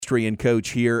equestrian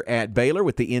coach here at Baylor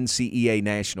with the NCEA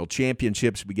National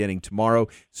Championships beginning tomorrow.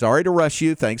 Sorry to rush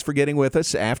you. Thanks for getting with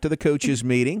us after the coaches'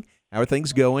 meeting. How are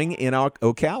things going in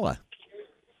Ocala?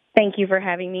 Thank you for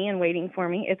having me and waiting for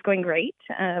me. It's going great.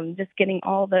 Just getting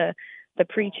all the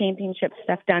pre-championship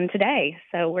stuff done today.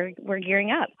 So we're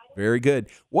gearing up. Very good.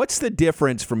 What's the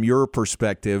difference from your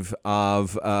perspective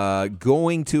of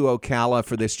going to Ocala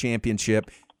for this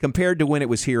championship compared to when it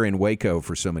was here in Waco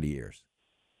for so many years?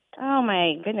 Oh,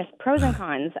 my goodness. Pros and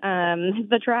cons.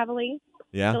 The traveling,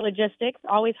 the logistics,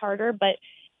 always harder. But,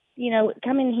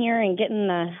 coming here and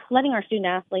letting our student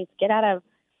athletes get out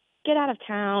of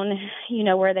town,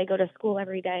 where they go to school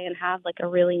every day and have like a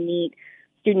really neat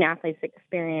student athletes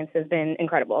experience has been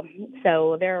incredible.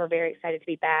 So they're very excited to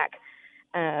be back.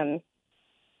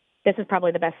 This is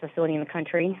probably the best facility in the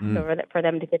country. So for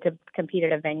them to get to compete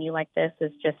at a venue like this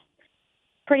is just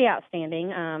pretty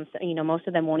outstanding. So, most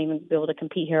of them won't even be able to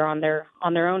compete here on their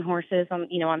own horses, on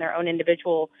their own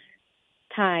individual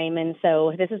time. And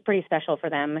so this is pretty special for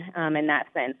them in that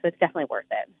sense. So it's definitely worth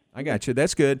it. I got you.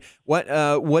 That's good.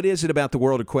 What is it about the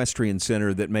World Equestrian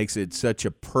Center that makes it such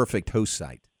a perfect host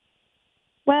site?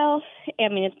 Well,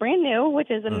 it's brand new,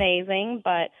 which is amazing,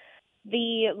 but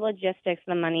the logistics,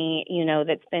 the money,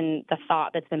 that's been the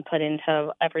thought that's been put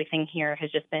into everything here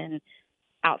has just been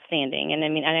outstanding. And I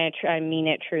mean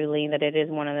it truly that it is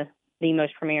one of the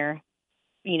most premier,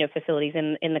 facilities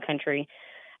in the country,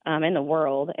 in the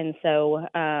world. And so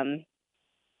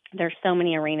there's so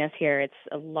many arenas here. It's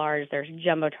large. There's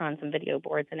jumbotrons and video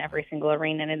boards in every single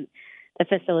arena, and the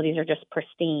facilities are just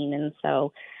pristine. And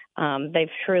so they've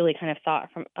truly kind of thought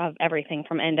of everything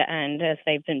from end to end as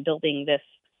they've been building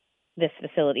this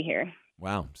facility here.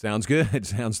 Wow. Sounds good.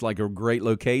 Sounds like a great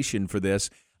location for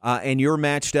this. And you're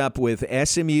matched up with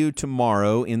SMU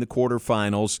tomorrow in the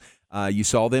quarterfinals. You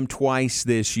saw them twice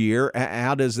this year.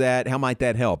 How might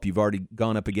that help? You've already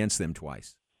gone up against them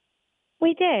twice.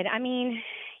 We did.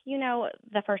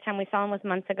 The first time we saw them was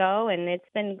months ago, and it's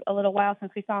been a little while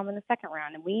since we saw them in the second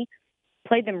round. And we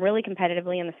played them really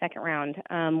competitively in the second round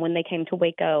when they came to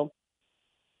Waco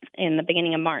in the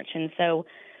beginning of March. And so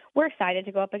we're excited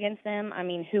to go up against them.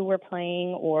 Who we're playing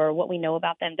or what we know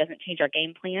about them doesn't change our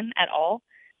game plan at all.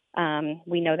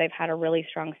 We know they've had a really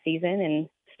strong season and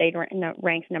stayed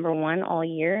ranked number one all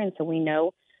year. And so we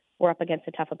know we're up against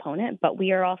a tough opponent, but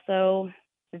we are also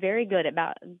very good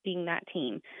about being that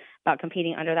team, about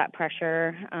competing under that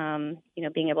pressure,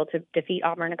 being able to defeat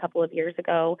Auburn a couple of years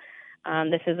ago.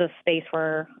 This is a space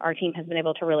where our team has been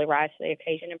able to really rise to the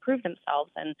occasion and prove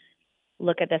themselves and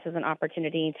look at this as an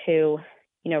opportunity to,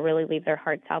 really leave their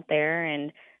hearts out there,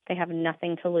 and they have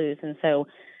nothing to lose. And so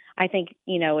I think,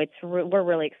 we're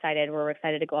really excited. We're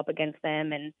excited to go up against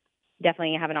them and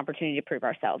definitely have an opportunity to prove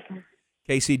ourselves.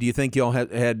 Casie, do you think y'all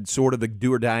had sort of the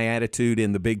do-or-die attitude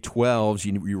in the Big 12s?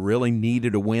 You really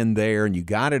needed a win there, and you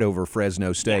got it over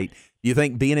Fresno State. Yeah. Do you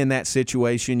think being in that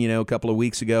situation, a couple of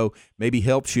weeks ago maybe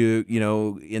helps you,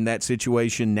 in that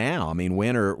situation now?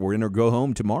 Win or go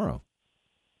home tomorrow.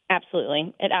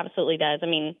 Absolutely. It absolutely does.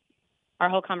 Our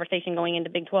whole conversation going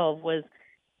into Big 12 was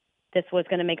this was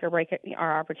going to make or break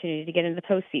our opportunity to get into the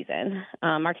postseason.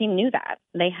 Our team knew that.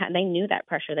 They knew that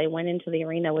pressure. They went into the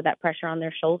arena with that pressure on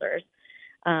their shoulders,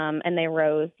 and they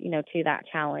rose, to that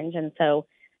challenge. And so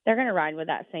they're going to ride with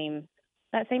that same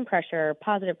pressure,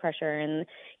 positive pressure, and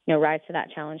rise to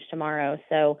that challenge tomorrow.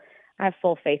 So I have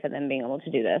full faith in them being able to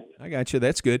do this. I got you.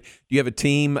 That's good. Do you have a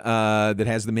team that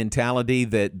has the mentality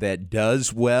that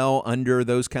does well under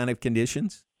those kind of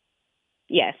conditions?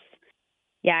 Yes.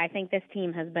 Yeah, I think this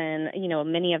team has been,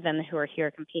 many of them who are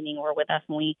here competing were with us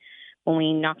when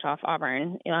we knocked off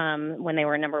Auburn, when they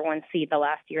were number one seed the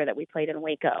last year that we played in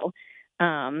Waco.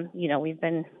 We've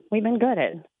been good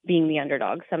at being the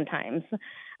underdog sometimes.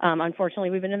 Unfortunately,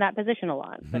 we've been in that position a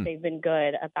lot, but they've been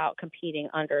good about competing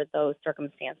under those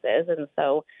circumstances. And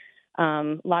so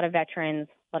a lot of veterans,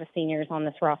 a lot of seniors on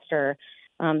this roster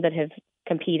that have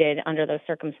competed under those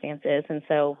circumstances. And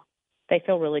so they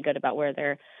feel really good about where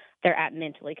they're at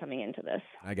mentally coming into this.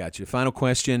 I got you. Final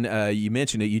question. You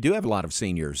mentioned it. You do have a lot of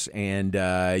seniors, and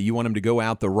you want them to go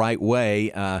out the right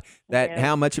way.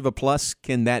 How much of a plus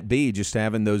can that be, just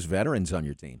having those veterans on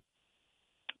your team?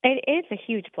 It is a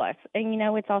huge plus. And,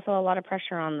 it's also a lot of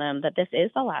pressure on them that this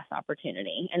is the last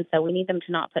opportunity. And so we need them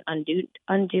to not put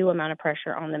undue amount of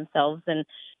pressure on themselves. And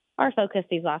our focus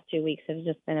these last 2 weeks has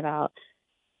just been about,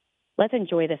 let's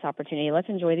enjoy this opportunity. Let's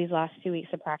enjoy these last 2 weeks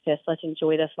of practice. Let's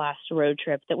enjoy this last road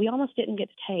trip that we almost didn't get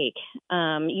to take,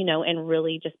 and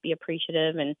really just be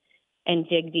appreciative and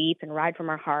dig deep and ride from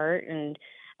our heart and,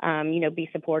 be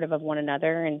supportive of one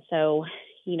another. And so,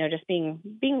 just being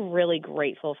really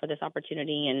grateful for this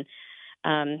opportunity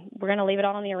we're going to leave it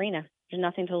all in the arena. There's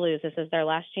nothing to lose. This is their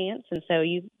last chance, and so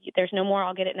there's no more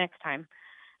I'll get it next time.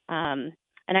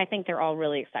 And I think they're all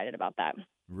really excited about that.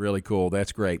 Really cool.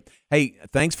 That's great. Hey,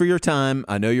 thanks for your time.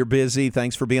 I know you're busy.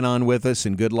 Thanks for being on with us,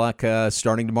 and good luck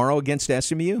starting tomorrow against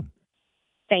SMU.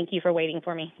 Thank you for waiting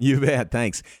for me. You bet.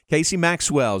 Thanks. Casie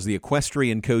Maxwell is the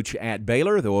equestrian coach at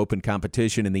Baylor. They'll open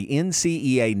competition in the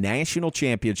NCEA National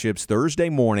Championships Thursday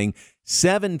morning,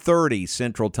 7:30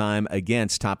 Central Time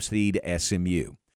against top seed SMU.